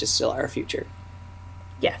 which is still our future.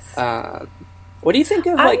 Yes. What do you think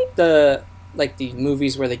of the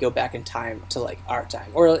movies where they go back in time to like our time,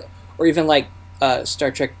 or even like Star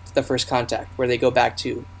Trek: The First Contact, where they go back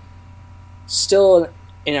to still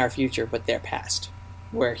in our future but their past,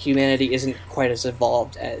 where humanity isn't quite as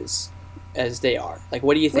evolved as they are? Like,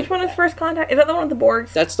 what do you think? Which one is First Contact? Is that the one with the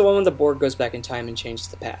Borgs? That's the one when the Borg goes back in time and changes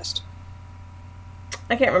the past.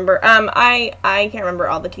 I can't remember. I can't remember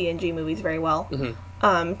all the TNG movies very well.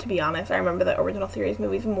 To be honest, I remember the original series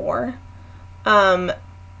movies more. And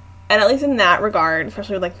at least in that regard,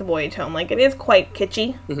 especially with like the Voyage Home, like it is quite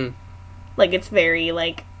kitschy. Like it's very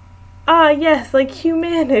like, yes, like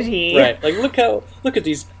humanity. Right. Like look at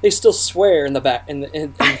these. They still swear in the back.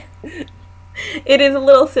 It is a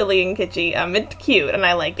little silly and kitschy. It's cute, and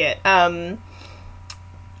I like it.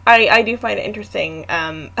 I do find it interesting,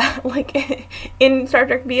 like, in Star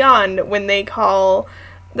Trek Beyond, when they call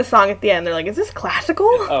the song at the end, they're like, is this classical?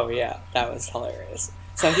 Oh, yeah. That was hilarious.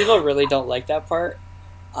 Some people really don't like that part.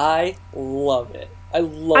 I love it.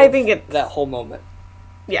 I think that whole moment.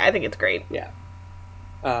 Yeah, I think it's great. Yeah.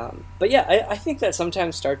 But yeah, I think that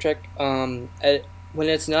sometimes Star Trek, when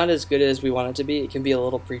it's not as good as we want it to be, it can be a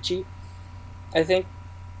little preachy, I think.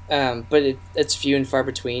 but it's few and far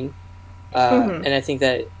between. And I think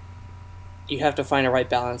that you have to find a right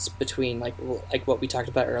balance between like what we talked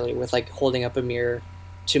about earlier with like holding up a mirror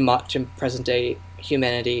to present day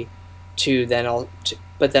humanity,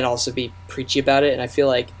 but then also be preachy about it. And I feel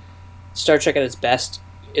like Star Trek at its best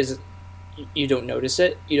is you don't notice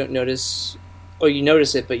it. You don't notice, or you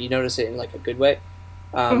notice it, but you notice it in like a good way.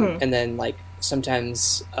 And then like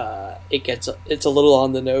sometimes it's a little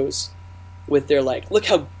on the nose with their like, look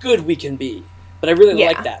how good we can be. But I really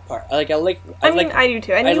like that part. I do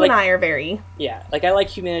too. And you and I are very... Yeah, like I like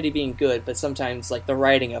humanity being good, but sometimes like the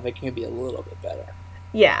writing of it can be a little bit better.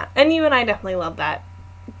 Yeah, and you and I definitely love that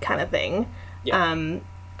kind of thing. Yeah.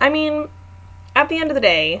 I mean, at the end of the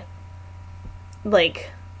day, like,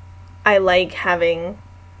 I like having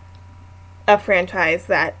a franchise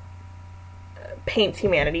that paints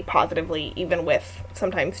humanity positively, even with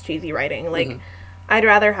sometimes cheesy writing. Like, I'd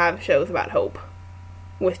rather have shows about hope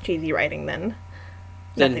with cheesy writing than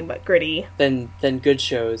nothing but gritty. Than good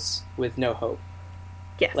shows with no hope.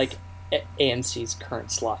 Yes. Like AMC's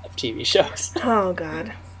current slot of TV shows. Oh,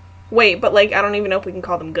 God. Wait, but, like, I don't even know if we can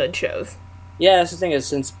call them good shows. Yeah, that's the thing is,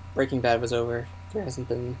 since Breaking Bad was over, there hasn't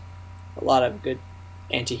been a lot of good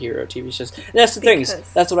anti-hero TV shows. And that's the thing.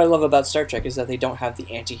 That's what I love about Star Trek, is that they don't have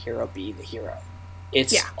the anti-hero be the hero.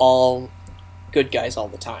 It's all good guys all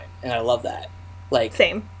the time, and I love that. Like,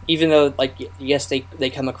 same. Even though, like, yes, they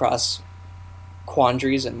come across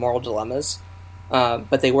quandaries and moral dilemmas,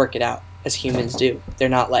 but they work it out, as humans do. They're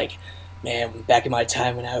not like, man, back in my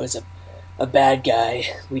time when I was a bad guy,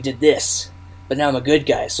 we did this, but now I'm a good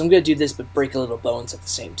guy, so I'm going to do this but break a little bones at the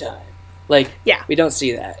same time. Like, we don't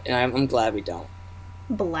see that, and I'm glad we don't.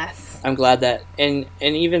 Bless. I'm glad that, and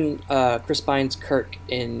even Chris Pine's Kirk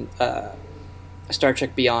in Star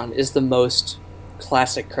Trek Beyond is the most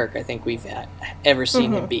classic Kirk I think we've ever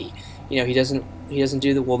seen him be. You know, he doesn't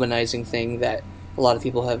do the womanizing thing that a lot of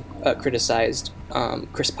people have criticized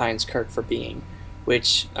Chris Pine's Kirk for being,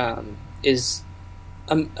 which is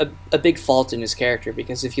a big fault in his character,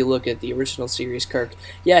 because if you look at the original series Kirk,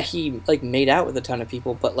 he like made out with a ton of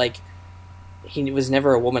people, but like he was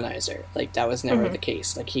never a womanizer. Like that was never the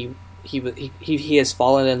case. Like he has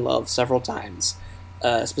fallen in love several times,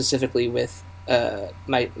 specifically with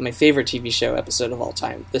my favorite TV show episode of all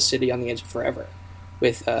time, The City on the Edge of Forever,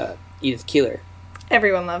 with Edith Keeler.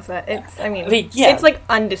 Everyone loves that. It's like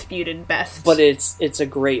undisputed best. But it's a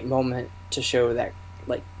great moment to show that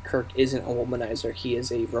like Kirk isn't a womanizer; he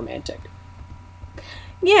is a romantic.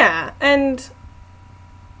 Yeah, and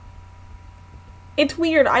it's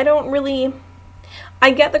weird. I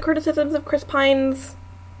get the criticisms of Chris Pine's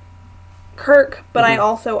Kirk, but I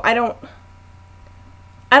don't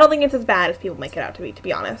think it's as bad as people make it out to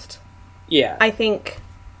be honest. Yeah. I think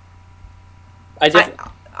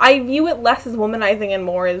I view it less as womanizing and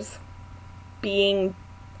more as being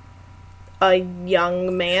a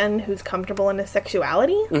young man who's comfortable in his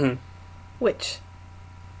sexuality, which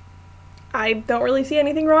I don't really see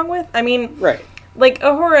anything wrong with. I mean, like,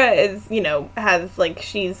 Uhura is, has, like,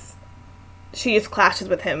 she just clashes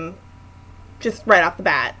with him just right off the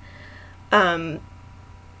bat.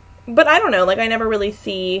 But I don't know, like, I don't really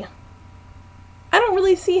see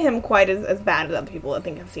him quite as bad as other people I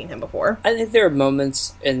think have seen him before. I think there are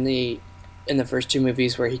moments in the first two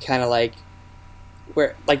movies where he kind of like,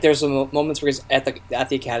 where like there's some moments where he's at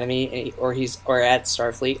the academy or at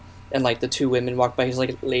Starfleet, and like the two women walk by, he's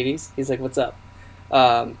like, ladies, he's like, what's up?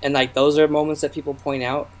 And like those are moments that people point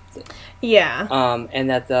out. Yeah. And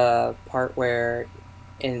that the part where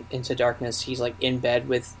in Into Darkness he's like in bed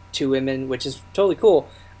with two women, which is totally cool.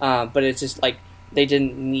 But it's just like they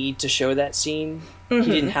didn't need to show that scene. He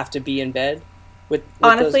didn't have to be in bed with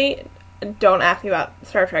honestly. Don't ask me about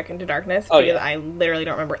Star Trek Into Darkness, because I literally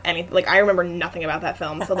don't remember anything. Like, I remember nothing about that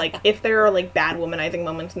film. So, like, if there are, like, bad womanizing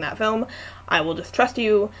moments in that film, I will just trust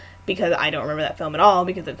you, because I don't remember that film at all,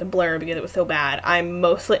 because it's a blur, because it was so bad. I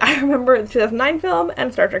remember the 2009 film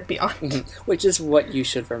and Star Trek Beyond. Which is what you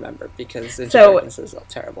should remember, because Into Darkness is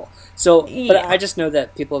terrible. So, but I just know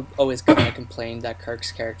that people have always kind of complained that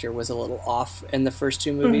Kirk's character was a little off in the first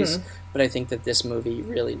two movies, but I think that this movie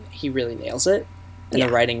really nails it. And the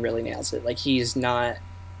writing really nails it. Like, he's like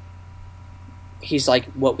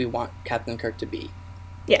what we want Captain Kirk to be.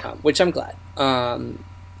 Yeah. Which I'm glad. And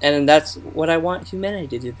that's what I want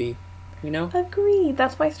humanity to be, Agreed.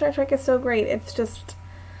 That's why Star Trek is so great. It's just,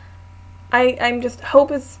 I'm just, hope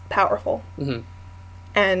is powerful.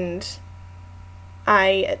 And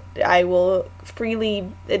I will freely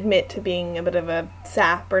admit to being a bit of a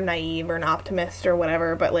sap or naive or an optimist or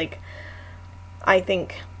whatever, but, like, I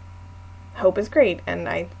think hope is great, and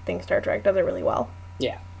I think Star Trek does it really well.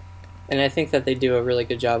 Yeah. And I think that they do a really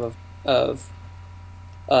good job of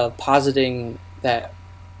positing that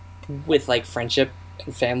with, like, friendship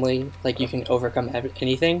and family, like, you can overcome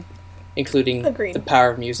anything, including Agreed. the power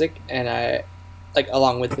of music, and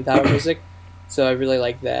along with the power of music. So I really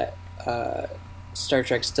like that Star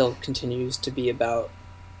Trek still continues to be about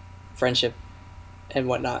friendship and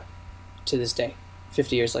whatnot to this day,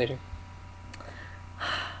 50 years later.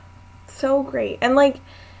 So great. And, like,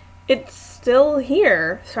 it's still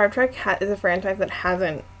here. Star Trek is a franchise that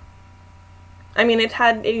hasn't... I mean, it's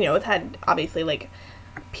had obviously, like,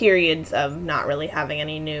 periods of not really having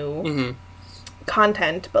any new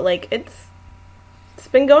content, but, like, it's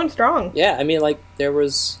been going strong. Yeah, I mean, like, there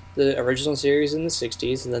was the original series in the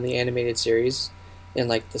 60s, and then the animated series in,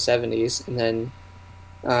 like, the 70s, and then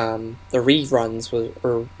the reruns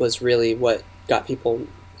was really what got people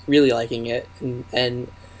really liking it, and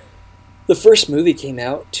the first movie came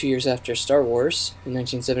out 2 years after Star Wars in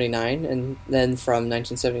 1979, and then from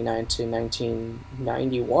 1979 to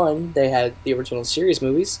 1991, they had the original series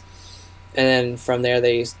movies, and then from there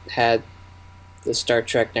they had the Star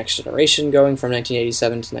Trek Next Generation going from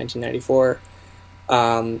 1987 to 1994,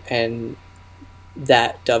 and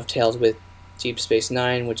that dovetailed with Deep Space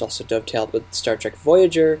Nine, which also dovetailed with Star Trek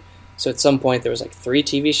Voyager. So at some point there was like 3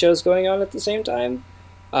 TV shows going on at the same time.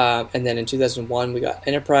 And then in 2001 we got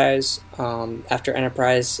Enterprise. After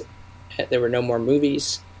Enterprise, there were no more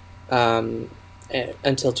movies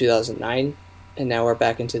until 2009, and now we're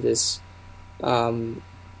back into this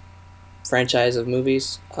franchise of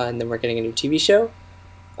movies, and then we're getting a new TV show.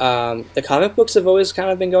 The comic books have always kind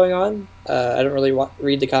of been going on. I don't really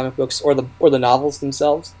read the comic books or the novels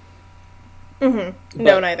themselves. Mm-hmm.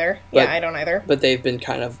 No, neither. Yeah, I don't either. But they've been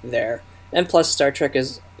kind of there. And plus, Star Trek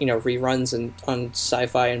is, reruns on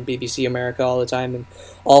Sci-Fi and BBC America all the time, and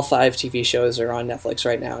all 5 TV shows are on Netflix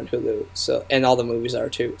right now and Hulu. So, and all the movies are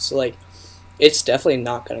too. So, like, it's definitely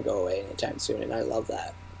not going to go away anytime soon, and I love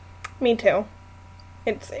that. Me too.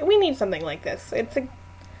 We need something like this. It's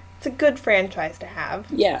a good franchise to have.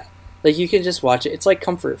 Yeah, like, you can just watch it. It's like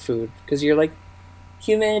comfort food, because you're like,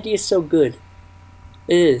 humanity is so good.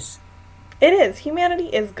 It is. It is. Humanity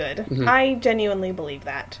is good. Mm-hmm. I genuinely believe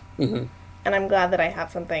that. Mm-hmm. And I'm glad that I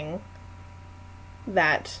have something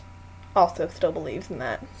that also still believes in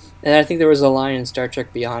that. And I think there was a line in Star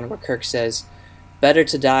Trek Beyond where Kirk says, "Better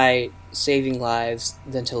to die saving lives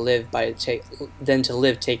than to live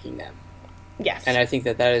taking them." Yes. And I think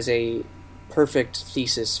that is a perfect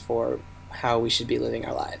thesis for how we should be living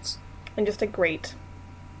our lives. And just a great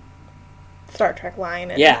Star Trek line.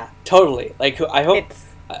 And yeah, totally. Like,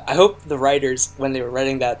 I hope the writers, when they were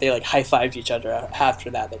writing that, they, like, high-fived each other after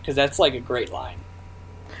that, because that's, like, a great line.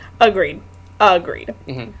 Agreed.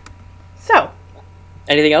 Mm-hmm. So.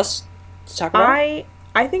 Anything else to talk about?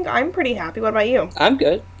 I think I'm pretty happy. What about you? I'm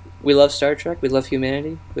good. We love Star Trek. We love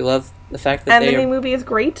humanity. We love the fact that the new movie is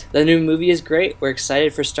great. The new movie is great. We're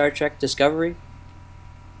excited for Star Trek Discovery.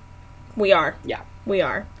 We are. Yeah. We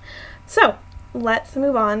are. So, let's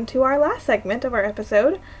move on to our last segment of our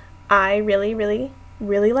episode. I really, really,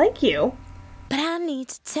 really like you. But I need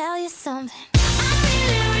to tell you something.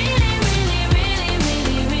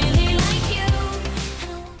 Really like you.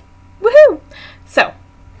 Woohoo! So,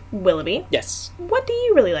 Willoughby. Yes. What do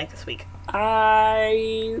you really like this week?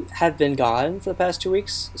 I have been gone for the past 2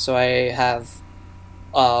 weeks, so I have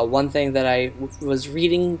one thing that I was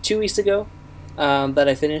reading 2 weeks ago that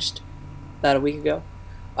I finished about a week ago.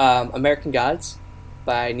 American Gods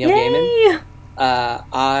by Neil Gaiman.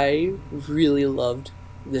 I really loved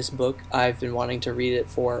this book. I've been wanting to read it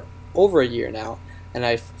for over a year now, and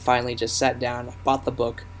I finally just sat down, I bought the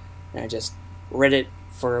book, and I just read it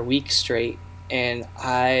for a week straight, and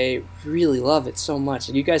I really love it so much.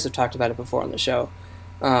 And you guys have talked about it before on the show,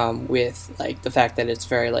 with, like, the fact that it's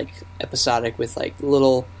very, like, episodic with, like,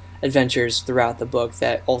 little adventures throughout the book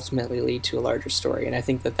that ultimately lead to a larger story, and I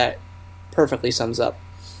think that perfectly sums up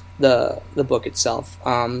the book itself.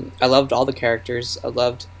 I loved all the characters. I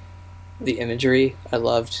loved the imagery. I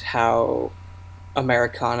loved how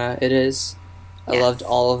Americana it is. I loved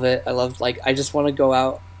all of it. I loved, like, I just want to go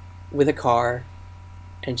out with a car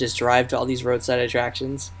and just drive to all these roadside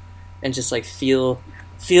attractions and just, like, feel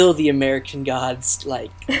the American gods,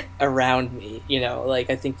 like, around me,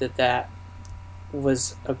 like, I think that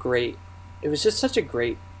was it was just such a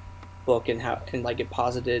great book, and like, it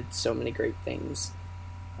posited so many great things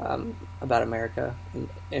about America and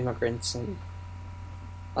immigrants and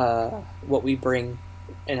what we bring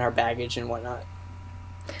in our baggage and whatnot.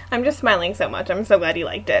 I'm just smiling so much. I'm so glad you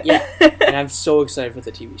liked it. Yeah, and I'm so excited for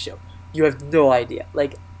the TV show. You have no idea.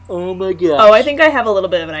 Like, oh my gosh. Oh, I think I have a little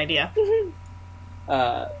bit of an idea.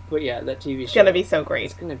 But yeah, that TV show. It's gonna be so great.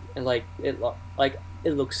 It's gonna and like it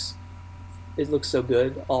looks so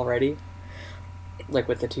good already. Like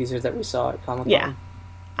with the teasers that we saw at Comic-Con. Yeah.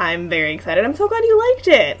 I'm very excited. I'm so glad you liked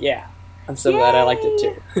it. Yeah. I'm so glad I liked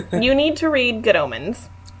it too. You need to read Good Omens.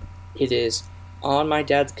 It is on my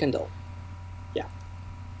dad's Kindle. Yeah.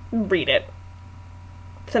 Read it.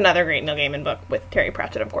 It's another great Neil Gaiman book with Terry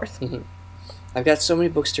Pratchett, of course. Mm-hmm. I've got so many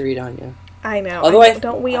books to read, Anya. I know. Although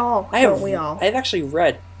don't we all? I've actually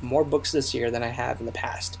read more books this year than I have in the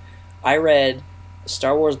past. I read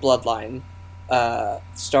Star Wars Bloodline,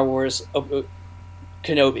 Star Wars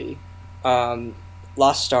Kenobi,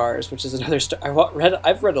 Lost Stars, which is another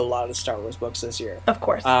I've read a lot of Star Wars books this year. Of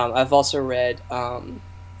course. I've also read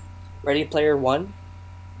Ready Player One,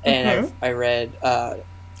 and I read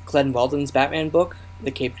Glenn Weldon's Batman book, The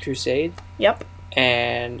Caped Crusade. Yep.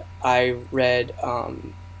 And I read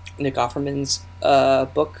Nick Offerman's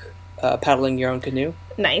book, Paddling Your Own Canoe.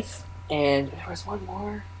 Nice. And there was one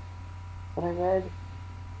more that I read.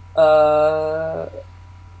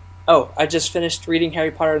 I just finished reading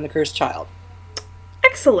Harry Potter and the Cursed Child.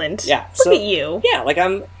 Excellent. Yeah. Look at you. Yeah,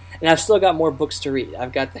 and I've still got more books to read.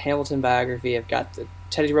 I've got the Hamilton biography. I've got the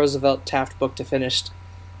Teddy Roosevelt Taft book to finish.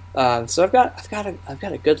 So I've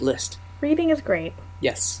got a good list. Reading is great.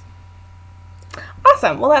 Yes.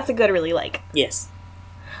 Awesome. Well, that's a good really like. Yes.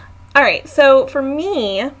 All right. So for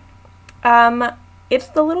me, it's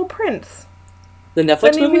The Little Prince. The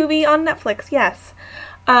Netflix The new movie on Netflix. Yes.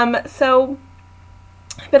 So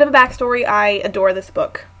a bit of a backstory. I adore this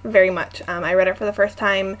book very much. I read it for the first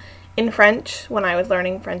time in French when I was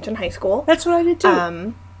learning French in high school. That's what I did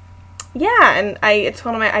too. Yeah, and it's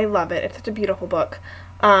one of I love it. It's such a beautiful book.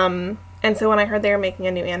 And so when I heard they were making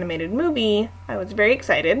a new animated movie, I was very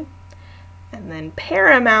excited. And then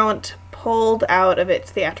Paramount pulled out of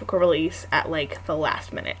its theatrical release at, like, the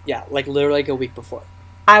last minute. Yeah, like, literally like a week before.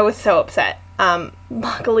 I was so upset.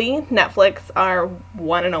 Luckily, Netflix, our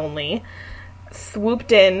one and only,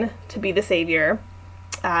 swooped in to be the savior,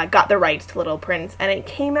 got the rights to Little Prince, and it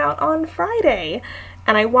came out on Friday.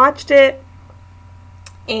 And I watched it,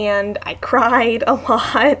 and I cried a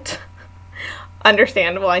lot.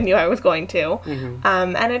 Understandable, I knew I was going to. Mm-hmm.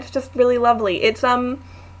 And it's just really lovely. It's,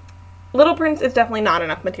 Little Prince is definitely not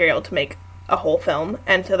enough material to make a whole film,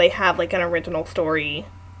 and so they have, like, an original story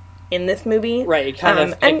in this movie. Right, it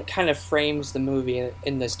kind of frames the movie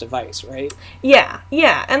in this device, right? Yeah,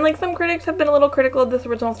 and, like, some critics have been a little critical of this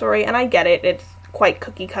original story, and I get it. It's quite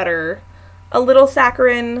cookie-cutter, a little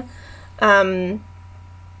saccharine,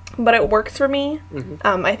 but it works for me.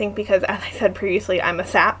 Mm-hmm. I think because, as I said previously, I'm a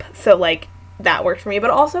sap, so, like, that works for me. But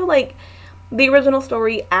also, like, the original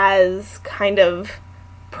story, as kind of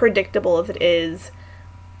predictable as it is,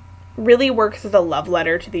 really works as a love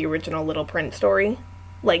letter to the original Little Prince story.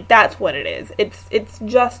 Like, that's what it is. It's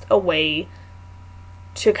just a way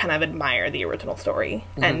to kind of admire the original story,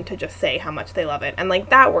 mm-hmm. and to just say how much they love it. And, like,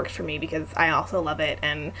 that works for me because I also love it,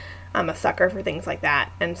 and I'm a sucker for things like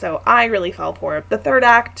that. And so I really fell for it. The third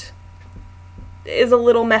act is a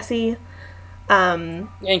little messy. And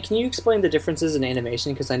can you explain the differences in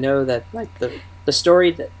animation? Because I know that, like, the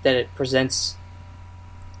story that it presents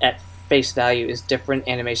at face value is different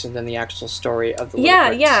animation than the actual story of the Little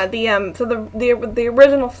Prince. Yeah. So the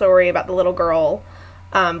original story about the little girl,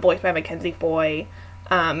 voiced by Mackenzie Foy,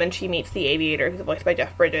 and she meets the aviator, who's voiced by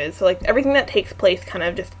Jeff Bridges. So, like, everything that takes place kind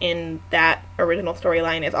of just in that original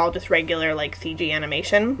storyline is all just regular, like, CG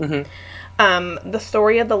animation. Mm-hmm. The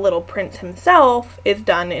story of the Little Prince himself is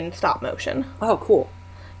done in stop motion. Oh, cool.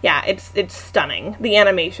 Yeah, it's stunning. The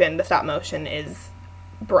animation, the stop motion is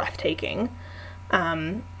breathtaking.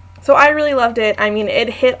 So I really loved it. I mean, it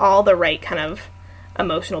hit all the right kind of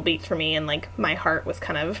emotional beats for me, and, like, my heart was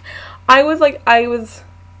kind of... I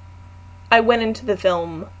went into the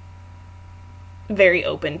film very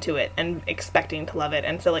open to it and expecting to love it,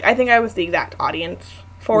 and so, like, I think I was the exact audience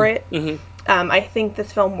for it. Mm-hmm. I think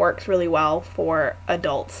this film works really well for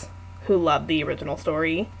adults who love the original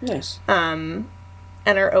story. Nice. And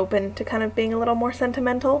are open to kind of being a little more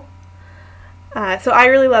sentimental. So I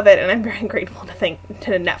really love it, and I'm very grateful to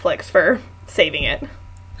Netflix for saving it.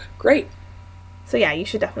 Great. So yeah, you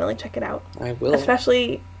should definitely check it out. I will.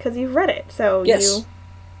 Especially because you've read it, so yes.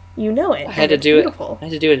 you know it. I had to do beautiful. I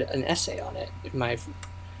had to do an essay on it in my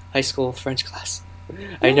high school French class.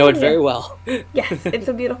 I know it very well. Yes, it's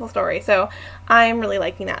a beautiful story. So I'm really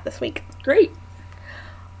liking that this week. Great.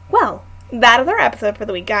 Well, that is our episode for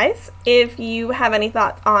the week, guys. If you have any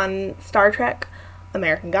thoughts on Star Trek,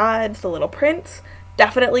 American Gods, The Little Prince,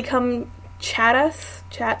 definitely come chat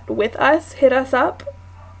with us, hit us up,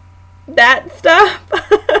 that stuff.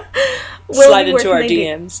 slide into our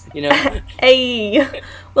DMs, you know. Hey,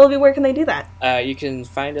 Willoughby, where can they do that? You can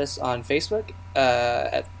find us on Facebook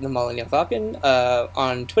at The Millennial Falcon.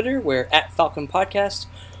 On Twitter, we're at Falcon Podcast.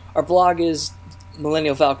 Our blog is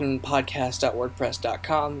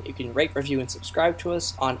millennialfalconpodcast.wordpress.com. You can rate, review, and subscribe to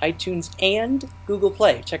us on iTunes and Google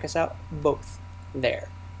Play. Check us out both there.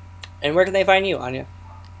 And where can they find you, Anya?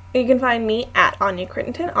 You can find me at Anya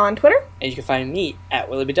Crittenton on Twitter. And you can find me at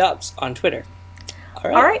Willoughby Dobbs on Twitter.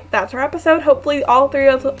 All right, that's our episode. Hopefully all three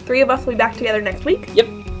of us will be back together next week. Yep.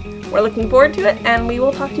 We're looking forward to it, and we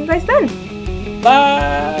will talk to you guys then.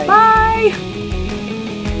 Bye! Bye!